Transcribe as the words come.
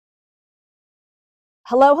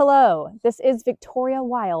Hello, hello. This is Victoria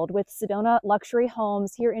Wylde with Sedona Luxury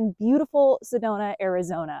Homes here in beautiful Sedona,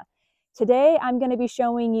 Arizona. Today, I'm going to be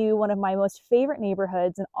showing you one of my most favorite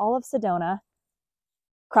neighborhoods in all of Sedona,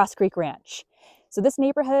 Cross Creek Ranch. So this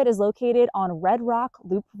neighborhood is located on Red Rock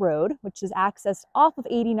Loop Road, which is accessed off of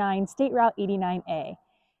 89, State Route 89A.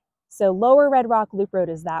 So lower Red Rock Loop Road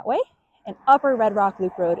is that way, and upper Red Rock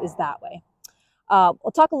Loop Road is that way.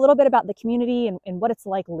 We'll talk a little bit about the community and what it's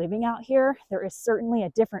like living out here. There is certainly a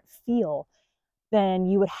different feel than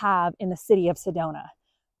you would have in the city of Sedona.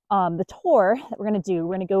 The tour that we're going to do,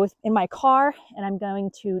 we're going to go in my car, and I'm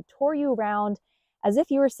going to tour you around as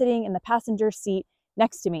if you were sitting in the passenger seat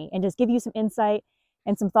next to me and just give you some insight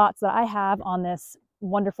and some thoughts that I have on this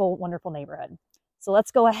wonderful, wonderful neighborhood. So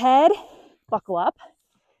let's go ahead, buckle up.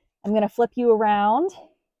 I'm going to flip you around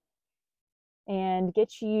and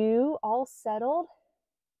get you all settled.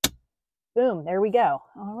 Boom, there we go.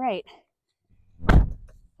 All right.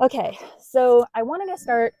 Okay, so I wanted to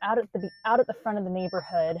start out at the front of the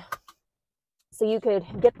neighborhood so you could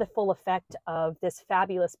get the full effect of this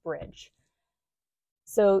fabulous bridge.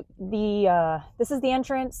 So this is the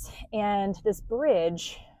entrance, and this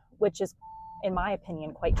bridge, which is, in my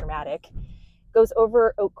opinion, quite dramatic, goes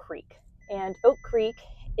over Oak Creek. And Oak Creek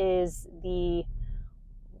is the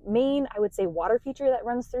main, I would say, water feature that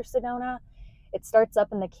runs through Sedona. It starts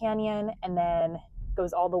up in the canyon and then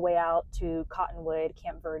goes all the way out to Cottonwood,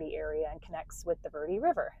 Camp Verde area and connects with the Verde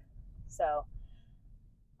River. So,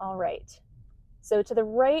 all right. So to the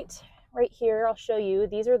right here, I'll show you,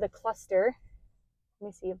 these are the cluster. Let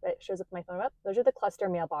me see if it shows up my phone up. Those are the cluster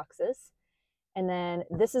mailboxes. And then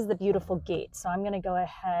this is the beautiful gate. So I'm going to go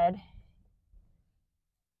ahead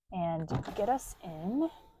and get us in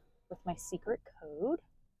with my secret code.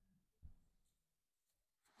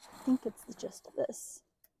 I think it's the gist of this.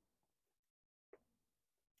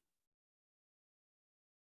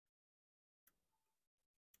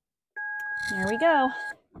 There we go.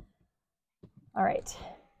 All right.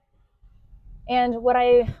 And what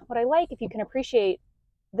I like, if you can appreciate,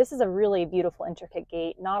 this is a really beautiful, intricate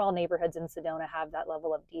gate. Not all neighborhoods in Sedona have that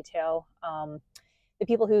level of detail. The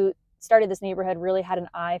people who started this neighborhood really had an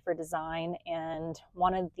eye for design and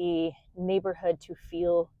wanted the neighborhood to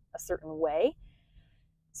feel a certain way.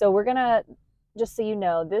 So we're gonna, just so you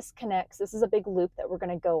know, this connects, this is a big loop that we're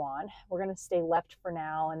gonna go on. We're gonna stay left for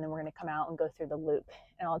now, and then we're gonna come out and go through the loop,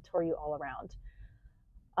 and I'll tour you all around.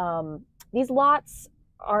 These lots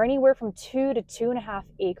are anywhere from 2 to 2.5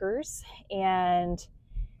 acres, and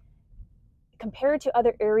compared to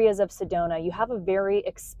other areas of Sedona, you have a very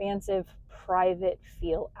expansive, private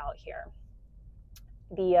feel out here.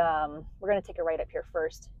 We're gonna take a right up here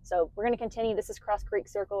first. So we're gonna continue, this is Cross Creek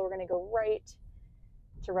Circle, we're gonna go right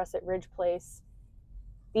to Russet Ridge Place.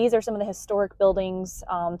 These are some of the historic buildings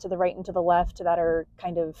to the right and to the left that are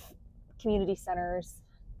kind of community centers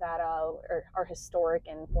that are historic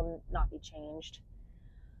and will not be changed.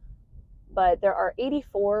 But there are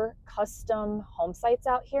 84 custom home sites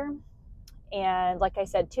out here. And like I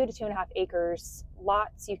said, 2 to 2.5 acres.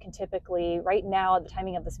 Lots you can typically, right now at the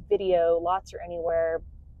timing of this video, lots are anywhere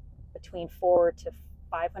between 4 to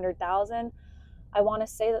 500,000. I want to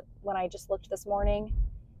say that when I just looked this morning,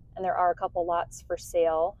 and there are a couple lots for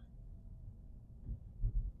sale.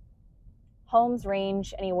 Homes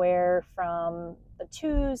range anywhere from the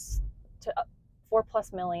 2s to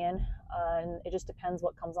 4+ million, and it just depends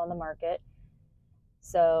what comes on the market.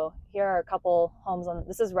 So here are a couple homes on,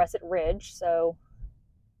 this is Russet Ridge, so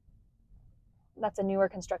that's a newer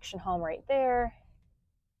construction home right there.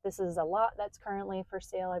 This is a lot that's currently for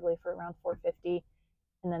sale, I believe for around $450,000.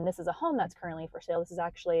 And then this is a home that's currently for sale. This is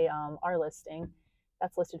actually our listing.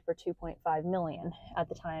 That's listed for $2.5 million at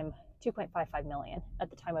the time, $2.55 million at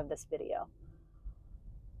the time of this video.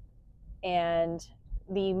 And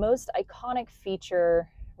the most iconic feature,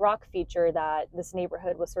 rock feature that this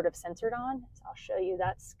neighborhood was sort of centered on, so I'll show you,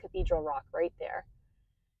 that's Cathedral Rock right there.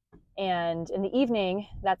 And in the evening,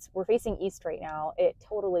 we're facing east right now, it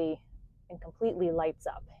totally and completely lights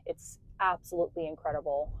up. It's absolutely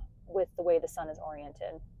incredible with the way the sun is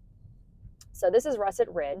oriented. So this is Russet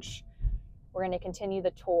Ridge. We're going to continue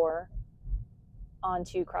the tour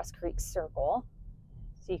onto Cross Creek Circle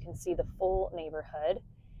so you can see the full neighborhood.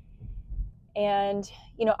 And,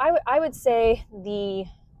 you know, I would say the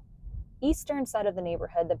eastern side of the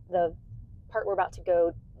neighborhood, the part we're about to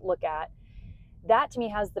go look at, that to me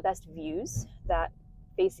has the best views that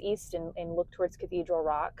face east and look towards Cathedral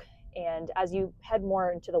Rock. And as you head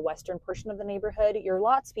more into the western portion of the neighborhood, your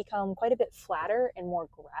lots become quite a bit flatter and more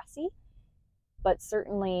grassy, but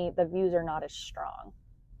certainly the views are not as strong.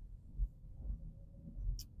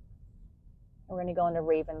 We're going to go into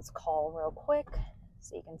Raven's Call real quick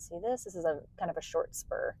So you can see this. This is a kind of a short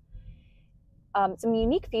spur. Some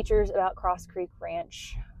unique features about Cross Creek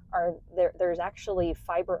Ranch are there's actually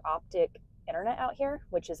fiber optic internet out here,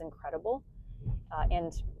 which is incredible.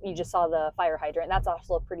 And you just saw the fire hydrant. That's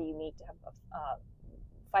also pretty unique to have a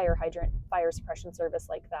fire hydrant, fire suppression service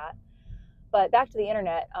like that. But back to the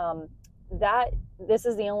internet, this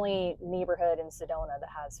is the only neighborhood in Sedona that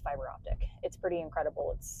has fiber optic. It's pretty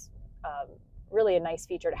incredible. It's really a nice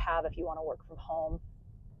feature to have if you want to work from home.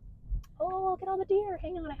 Oh, look at all the deer.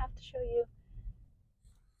 Hang on, I have to show you.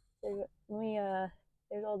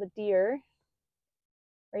 There's all the deer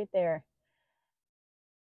right there.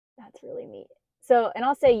 That's really neat. So, and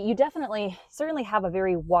I'll say you certainly have a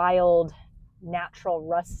very wild, natural,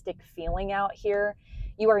 rustic feeling out here.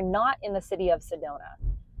 You are not in the city of Sedona,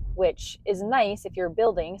 which is nice if you're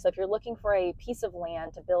building. So if you're looking for a piece of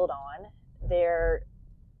land to build on, the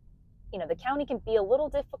county can be a little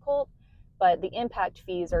difficult, but the impact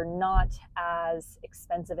fees are not as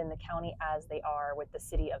expensive in the county as they are with the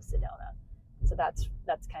city of Sedona. So that's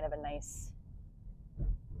kind of a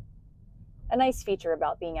nice feature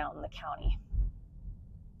about being out in the county.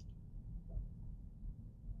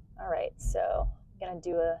 All right, so I'm gonna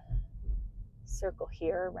do a circle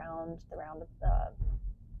here around the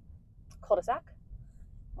cul-de-sac.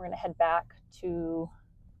 We're gonna head back to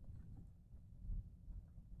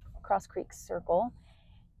Cross Creek Circle.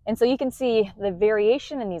 And so you can see the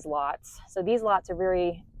variation in these lots. So these lots are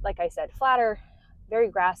very, like I said, flatter, very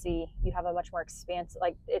grassy. You have a much more expansive,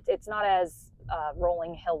 like it's not as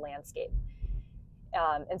rolling hill landscape.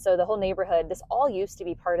 And so the whole neighborhood, this all used to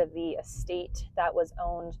be part of the estate that was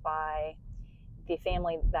owned by the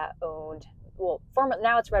family that owned, well,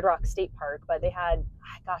 now it's Red Rock State Park, but they had,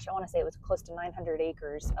 gosh, I want to say it was close to 900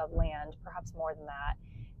 acres of land, perhaps more than that.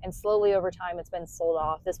 And slowly over time, it's been sold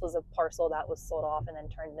off. This was a parcel that was sold off and then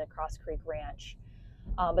turned into Cross Creek Ranch.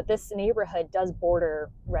 But this neighborhood does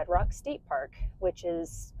border Red Rock State Park, which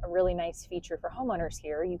is a really nice feature for homeowners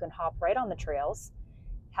here. You can hop right on the trails,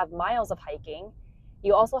 have miles of hiking.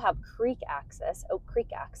 You also have creek access, Oak Creek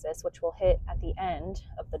access, which we'll hit at the end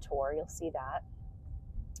of the tour. You'll see that.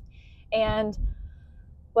 And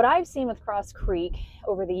what I've seen with Cross Creek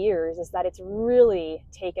over the years is that it's really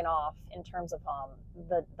taken off in terms of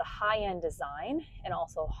the high-end design and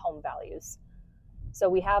also home values. So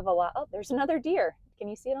we have a lot. Oh, there's another deer. Can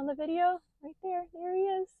you see it on the video? Right there. There he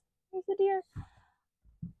is. There's the deer.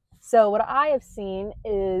 So what I have seen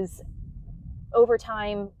is over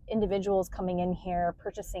time, individuals coming in here,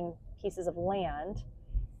 purchasing pieces of land,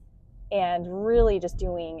 and really just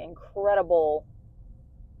doing incredible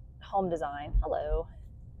home design. Hello.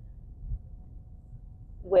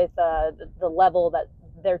 With the level that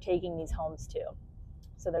they're taking these homes to.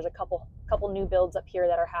 So there's a couple new builds up here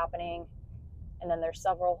that are happening, and then there's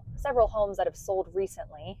several homes that have sold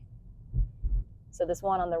recently. So this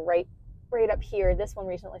one on the right up here, this one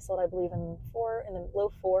recently sold, I believe, in the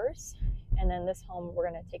low 4s. And then this home, we're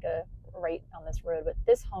going to take a right on this road, but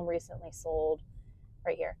this home recently sold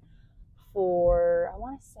right here for, I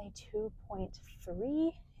want to say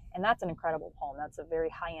 2.3. And that's an incredible home. That's a very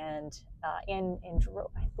high-end, I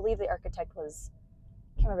believe the architect was,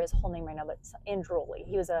 I can't remember his whole name right now, but Androli.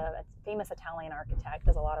 He was a famous Italian architect,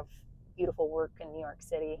 does a lot of beautiful work in New York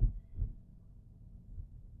City.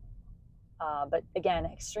 But again,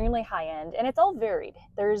 extremely high-end, and it's all varied.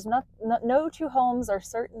 There's no two homes are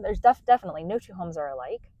certain. There's definitely no two homes are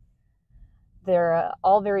alike. They're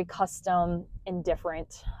all very custom and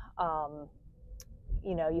different.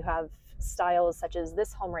 You have styles such as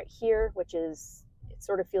this home right here, which is, it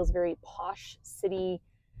sort of feels very posh, city,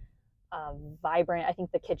 vibrant. I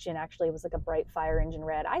think the kitchen actually was like a bright fire engine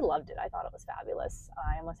red. I loved it. I thought it was fabulous.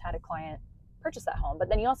 I almost had a client purchase that home. But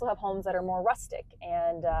then you also have homes that are more rustic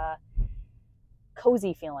and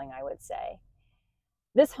cozy feeling, I would say.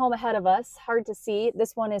 This home ahead of us, hard to see.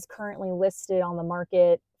 This one is currently listed on the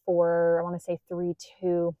market for, I want to say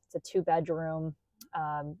 3.2. It's a 2-bedroom.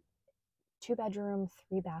 2-bedroom,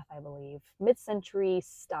 3-bath, I believe. Mid-century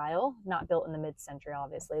style, not built in the mid-century,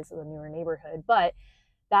 obviously. This is a newer neighborhood, but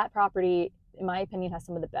that property, in my opinion, has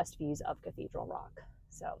some of the best views of Cathedral Rock.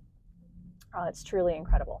 So it's truly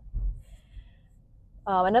incredible.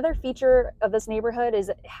 Another feature of this neighborhood is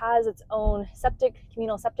it has its own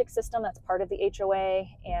communal septic system that's part of the HOA,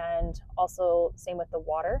 and also same with the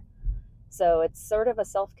water. So it's sort of a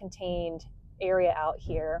self-contained area out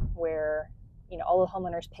here where all the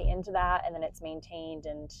homeowners pay into that, and then it's maintained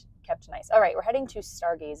and kept nice. All right, we're heading to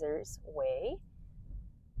Stargazers Way.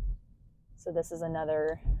 So this is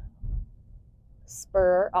another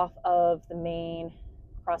spur off of the main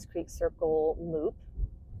Cross Creek Circle loop.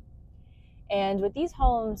 And with these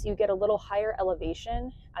homes, you get a little higher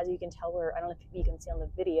elevation. As you can tell, I don't know if you can see on the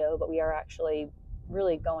video, but we are actually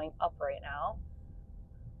really going up right now.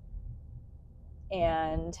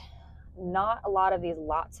 And not a lot of these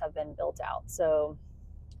lots have been built out. So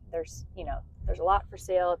there's a lot for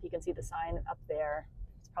sale. If you can see the sign up there,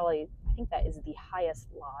 it's probably, I think that is the highest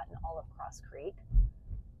lot in all of Cross Creek.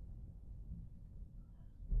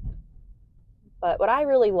 But what I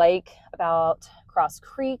really like about Cross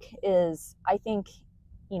Creek is, I think,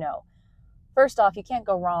 first off, you can't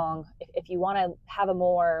go wrong if you want to have a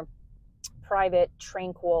more private,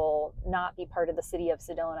 tranquil, not be part of the city of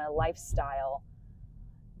Sedona lifestyle.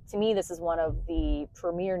 To me, this is one of the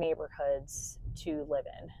premier neighborhoods to live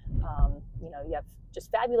in. You have just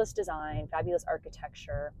fabulous design, fabulous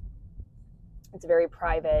architecture. It's very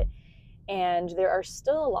private. And there are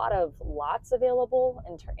still a lot of lots available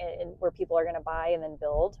in where people are going to buy and then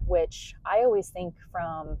build, which I always think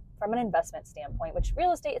from an investment standpoint, which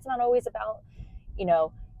real estate, it's not always about,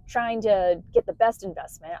 trying to get the best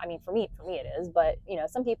investment. I mean, for me it is, but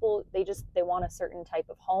some people, they want a certain type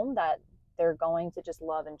of home that they're going to just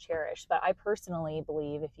love and cherish. But I personally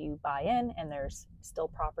believe if you buy in and there's still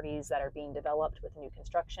properties that are being developed with new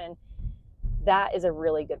construction, that is a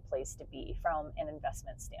really good place to be from an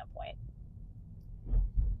investment standpoint.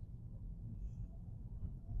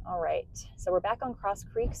 All right, so we're back on Cross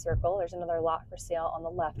Creek Circle. There's another lot for sale on the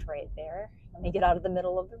left right there. Let me get out of the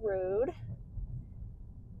middle of the road.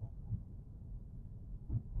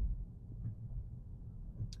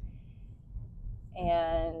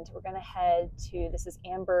 And we're gonna head to, this is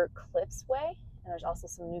Amber Cliffs Way, and there's also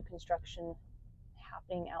some new construction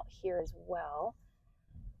happening out here as well.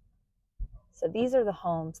 So these are the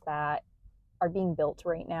homes that are being built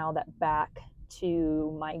right now that back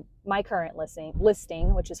to my current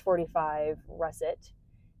listing, which is 45 Russet.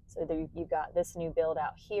 So you've got this new build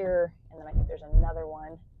out here, and then I think there's another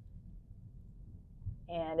one.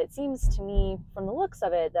 And it seems to me, from the looks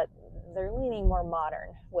of it, that they're leaning more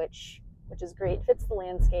modern, which is great. It fits the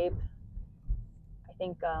landscape. I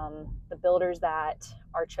think the builders that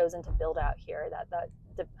are chosen to build out here, that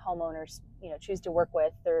the homeowners choose to work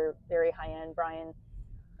with, they're very high end. Brian,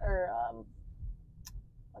 or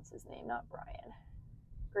what's his name? Not Brian.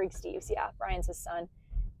 Greg Steves. Yeah, Brian's his son.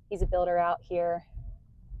 He's a builder out here.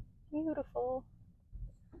 Beautiful.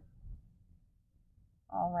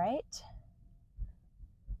 All right.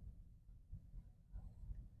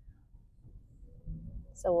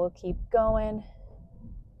 So we'll keep going.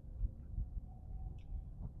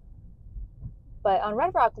 But on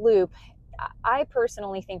Red Rock Loop, I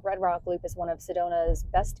personally think Red Rock Loop is one of Sedona's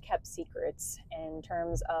best kept secrets in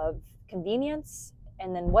terms of convenience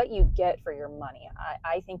and then what you get for your money.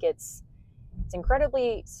 I think it's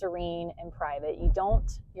incredibly serene and private.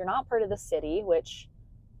 You're not part of the city, which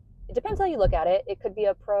it depends how you look at it. It could be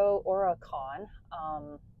a pro or a con.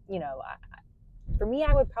 For me,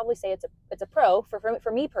 I would probably say it's a pro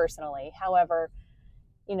for me personally. However,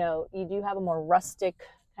 you do have a more rustic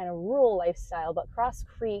kind of rural lifestyle, but Cross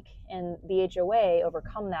Creek and the HOA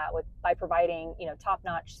overcome that by providing,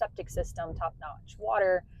 top-notch septic system, top-notch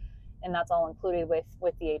water, and that's all included with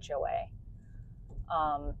the HOA.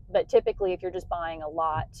 But typically, if you're just buying a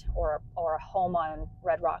lot or a home on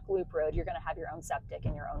Red Rock Loop Road, you're going to have your own septic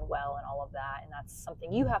and your own well and all of that, and that's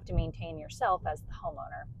something you have to maintain yourself as the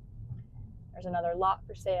homeowner. There's another lot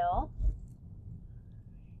for sale.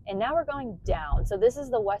 And now we're going down. So this is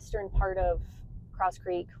the western part of Cross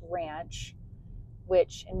Creek Ranch,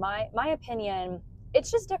 which in my opinion,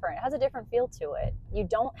 it's just different. It has a different feel to it. You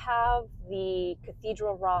don't have the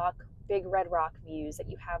Cathedral Rock, big red rock views that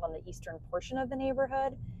you have on the eastern portion of the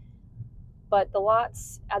neighborhood. But the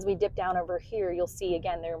lots, as we dip down over here, you'll see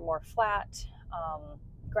again, they're more flat,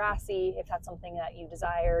 grassy, if that's something that you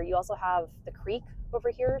desire. You also have the creek over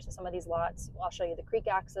here. So some of these lots, I'll show you the creek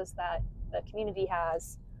access that the community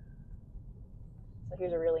has. So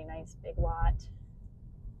here's a really nice big lot.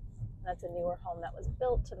 That's a newer home that was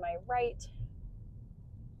built to my right.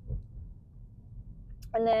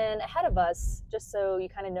 And then ahead of us, just so you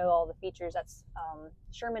kind of know all the features, that's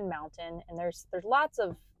Sherman Mountain, and there's lots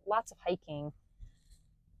of hiking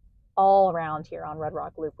all around here on Red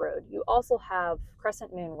Rock Loop Road. You also have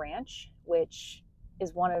Crescent Moon Ranch, which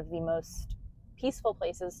is one of the most peaceful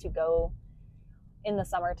places to go in the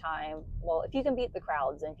summertime. Well, if you can beat the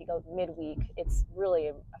crowds, and if you go midweek, it's really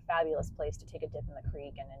a fabulous place to take a dip in the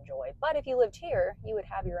creek and enjoy. But if you lived here, you would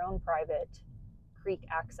have your own private creek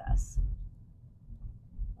access.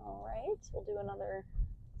 All right, we'll do another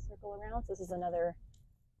circle around. So this is another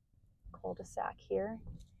cul-de-sac here.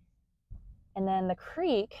 And then the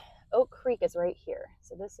creek, Oak Creek, is right here.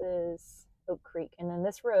 So this is Oak Creek. And then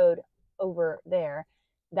this road over there,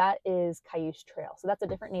 that is Cayuse Trail. So that's a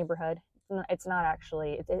different neighborhood. It's not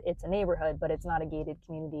actually, it's a neighborhood, but it's not a gated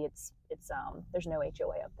community. There's no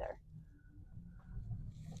HOA up there.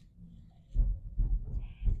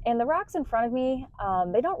 And the rocks in front of me,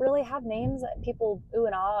 they don't really have names. People ooh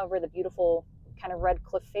and ah over the beautiful kind of red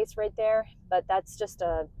cliff face right there, but that's just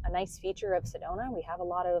a nice feature of Sedona. We have a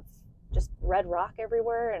lot of just red rock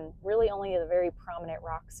everywhere, and really only the very prominent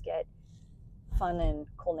rocks get fun and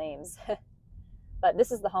cool names. But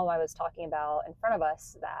this is the home I was talking about in front of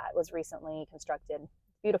us that was recently constructed.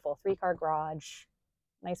 Beautiful 3-car garage,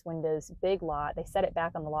 nice windows, big lot. They set it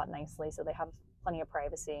back on the lot nicely, so they have plenty of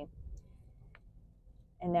privacy.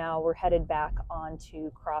 And now we're headed back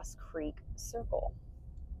onto Cross Creek Circle.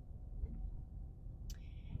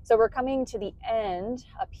 So we're coming to the end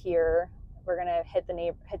up here. We're gonna hit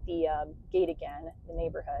the gate again, the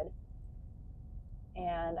neighborhood.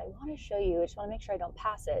 And I want to show you, I just want to make sure I don't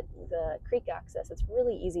pass it, the creek access. It's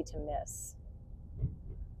really easy to miss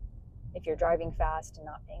if you're driving fast and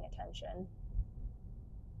not paying attention.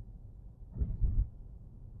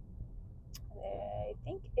 I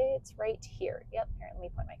think it's right here. Yep, here, let me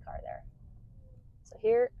point my car there. So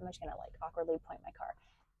here, I'm just gonna like awkwardly point my car.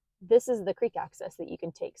 This is the creek access that you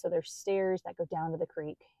can take. So there's stairs that go down to the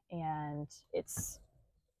creek, and it's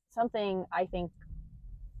something I think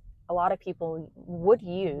a lot of people would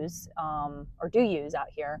use or do use out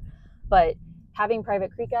here. But having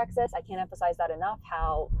private creek access, I can't emphasize that enough,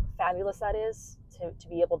 how fabulous that is to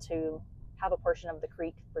be able to have a portion of the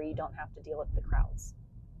creek where you don't have to deal with the crowds.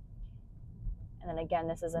 And then again,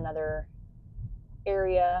 this is another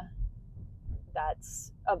area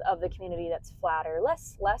that's of the community that's flatter,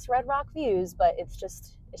 less red rock views, but it's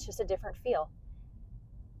just a different feel.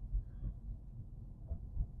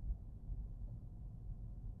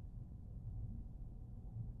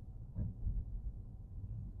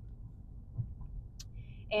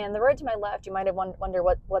 And the road to my left, you might have wonder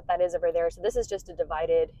what that is over there. So this is just a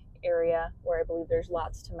divided area where I believe there's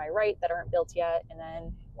lots to my right that aren't built yet. And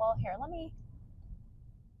then, well, here, let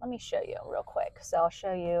me show you real quick. So I'll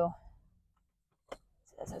show you,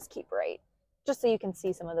 it says keep right, just so you can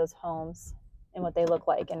see some of those homes and what they look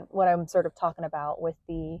like and what I'm sort of talking about with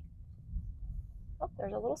the, oh,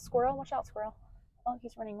 there's a little squirrel. Watch out, squirrel. Oh,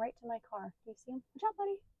 he's running right to my car. Do you see him? Watch out,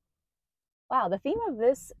 buddy. Wow, the theme of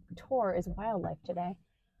this tour is wildlife today.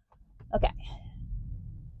 Okay.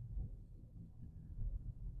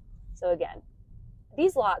 So again,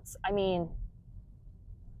 these lots, I mean,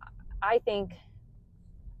 I think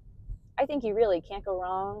you really can't go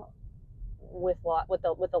wrong with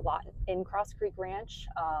the lot in Cross Creek Ranch.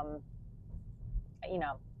 You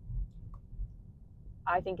know,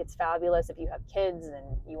 I think it's fabulous if you have kids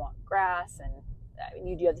and you want grass, and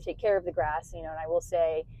you do have to take care of the grass, you know. And I will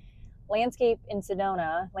say, landscaping in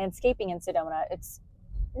Sedona, it's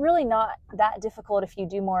really not that difficult if you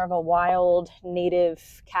do more of a wild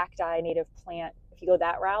native cacti, native plant. If you go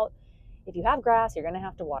that route, if you have grass, you're going to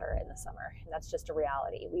have to water it in the summer. And that's just a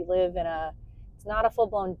reality. We live in it's not a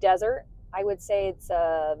full-blown desert. I would say it's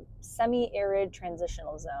a semi-arid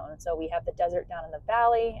transitional zone. So we have the desert down in the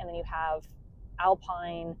valley, and then you have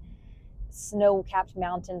alpine snow-capped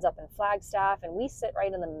mountains up in Flagstaff, and we sit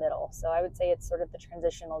right in the middle. So I would say it's sort of the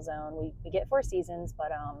transitional zone. We get 4 seasons,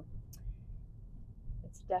 but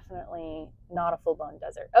it's definitely not a full-blown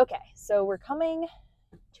desert. Okay, so we're coming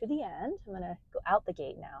to the end. I'm gonna go out the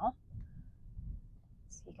gate now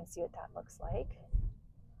so you can see what that looks like.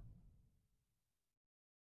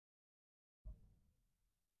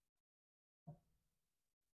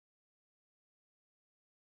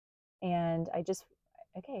 And I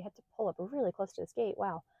had to pull up really close to this gate.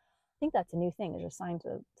 Wow, I think that's a new thing. There's a sign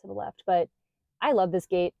to the left, but I love this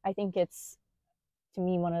gate. I think it's, to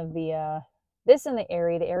me, one of the, this and the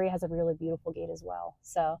Aerie. The Aerie has a really beautiful gate as well.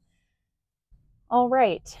 So, all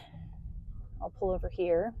right, I'll pull over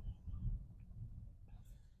here.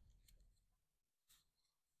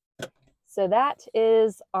 So that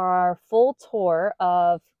is our full tour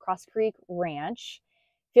of Cross Creek Ranch.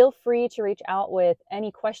 Feel free to reach out with any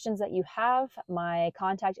questions that you have. My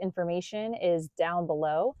contact information is down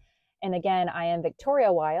below. And again, I am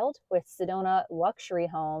Victoria Wylde with Sedona Luxury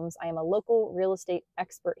Homes. I am a local real estate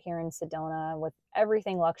expert here in Sedona with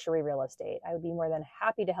everything luxury real estate. I would be more than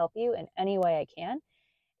happy to help you in any way I can.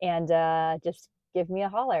 And just give me a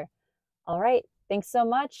holler. All right, thanks so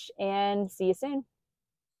much, and see you soon.